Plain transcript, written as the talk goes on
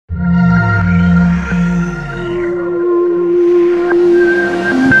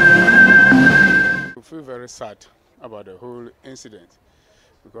sad about the whole incident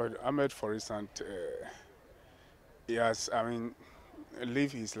because Ahmed, for instance, he has,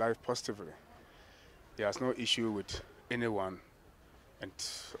 lived his life positively. He has no issue with anyone, and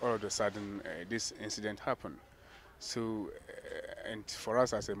all of a sudden, this incident happened. So, and for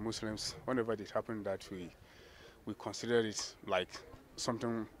us as a Muslims, whenever it happened that we consider it like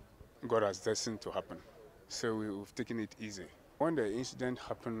something God has destined to happen. So we've taken it easy. When the incident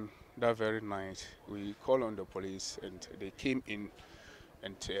happened that very night, we called on the police and they came in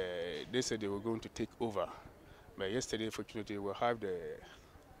and they said they were going to take over. But yesterday, fortunately, we have the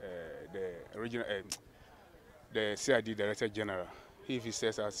regional, the CID Director General. He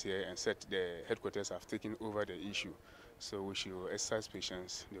visits us here and said the headquarters have taken over the issue. So we should exercise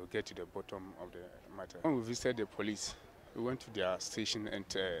patience. They will get to the bottom of the matter. When we visited the police, we went to their station and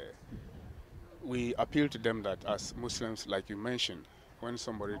we appealed to them that as Muslims, like you mentioned, when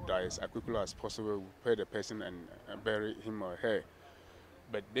somebody dies, as quickly as possible, we pay the person and bury him or her.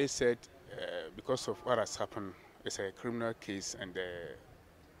 But they said because of what has happened, it's a criminal case, and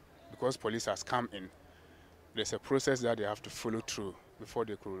because police has come in, there's a process that they have to follow through before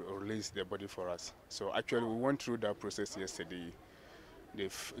they could release the body for us. So actually, we went through that process yesterday.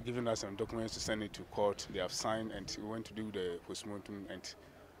 They've given us some documents to send it to court. They have signed, and we went to do the postmortem, and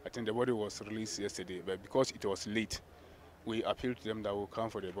I think the body was released yesterday. But because it was late, we appealed to them that we'll come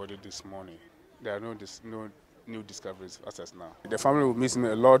for the body this morning. There are no new discoveries as of now. The family will miss me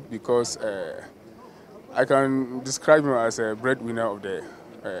a lot because I can describe him as a breadwinner of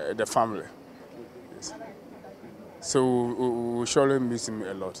the family. Yes. So we will surely miss him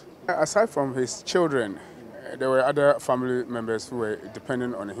a lot. Aside from his children, there were other family members who were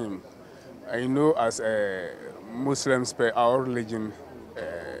dependent on him. I know as Muslims per our religion,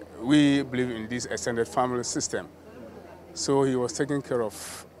 we believe in this extended family system. So he was taking care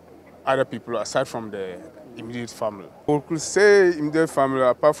of other people aside from the immediate family. We could say immediate family,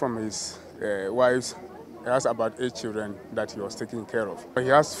 apart from his wives, he has about 8 children that he was taking care of. He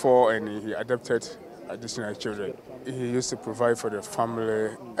has 4 and he adopted additional children. He used to provide for the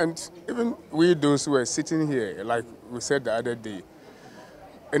family, and even we those who were sitting here, like we said the other day,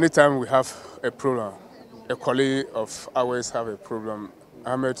 anytime we have a problem, a colleague of ours have a problem,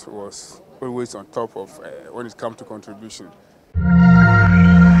 Ahmed was always on top of when it comes to contribution.